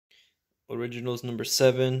Originals number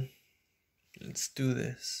 7. Let's do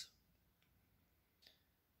this.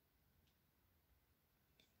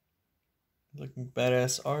 Looking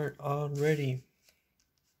badass art already.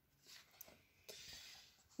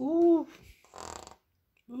 Ooh.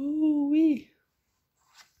 Ooh wee.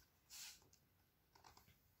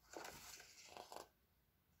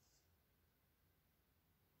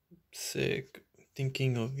 Sick.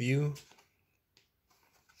 Thinking of you.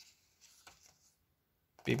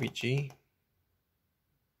 Baby G.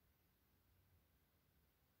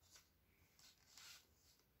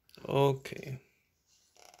 Okay.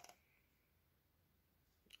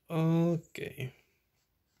 Okay.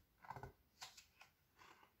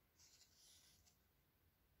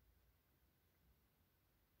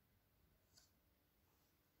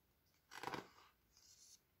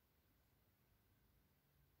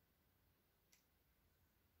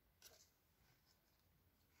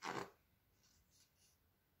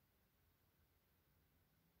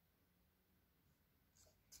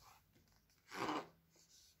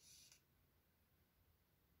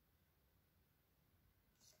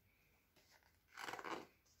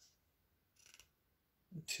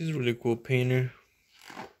 She's a really cool painter.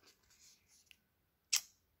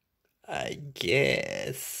 I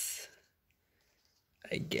guess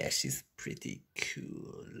she's pretty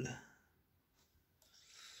cool.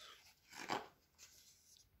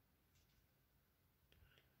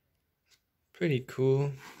 Pretty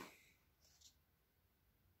cool.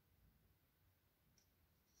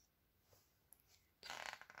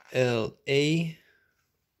 L.A.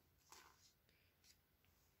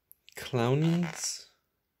 Clownies.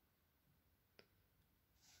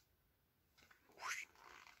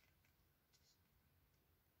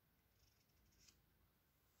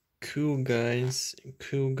 Cool guys and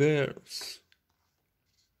cool girls.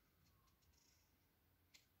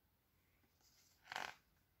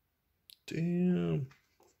 Damn.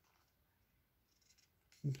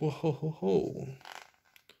 Whoa.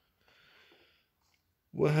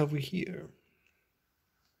 What have we here?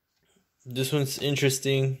 This one's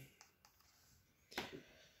interesting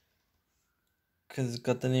because it's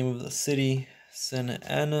got the name of the city, Santa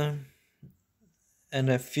Ana. And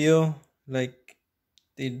I feel like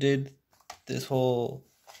they did this whole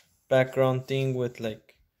background thing with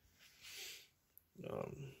like,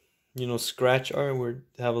 scratch art where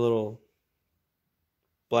they have a little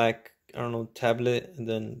black, tablet, and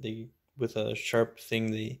then they, with a sharp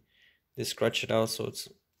thing, they scratch it out so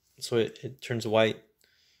it turns white.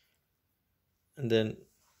 And then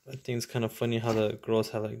I think it's kind of funny how the girls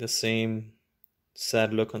have like the same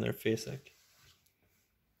sad look on their face. Like,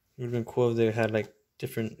 it would have been cool if they had like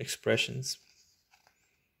different expressions.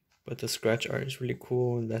 But the scratch art is really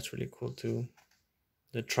cool, and that's really cool too.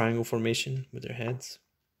 The triangle formation with their heads.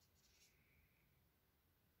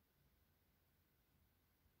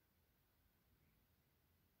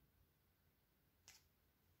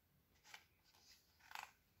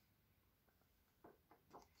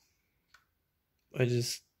 I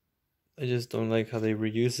just don't like how they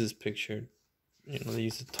reuse this picture. They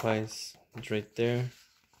use it twice. It's right there.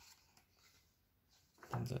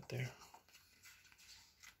 Is that there?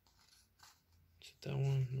 Is it that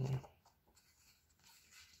one? No.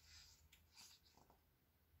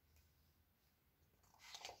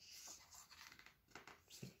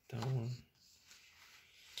 Is it that one?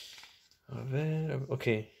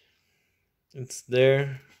 Okay. It's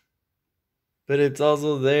there. But it's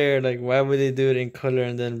also there. Like, why would they do it in color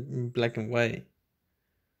and then black and white?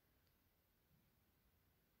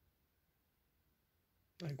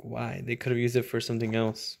 Like, why? They could have used it for something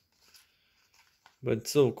else. But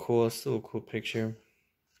it's still cool. It's still a cool picture.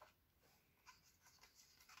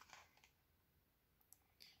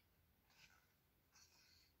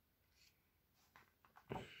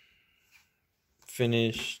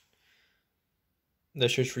 Finished. That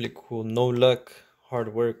shirt's really cool. No luck,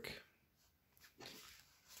 hard work.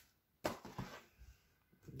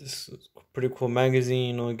 This is a pretty cool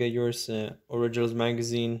magazine. Get yours at Originals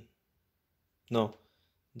Magazine. No,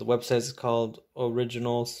 the website is called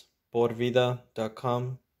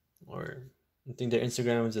originalsporvida.com, or I think their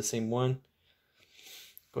Instagram is the same one.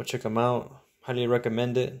 Go check them out. Highly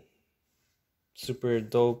recommend it. Super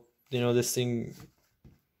dope. This thing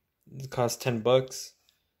costs $10.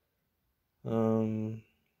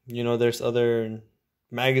 There's other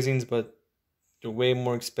magazines, but they're way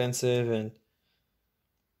more expensive, and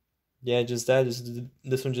yeah, just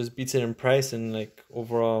this one just beats it in price and like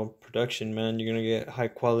overall production, man. You're gonna get high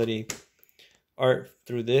quality art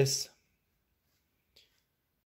through this.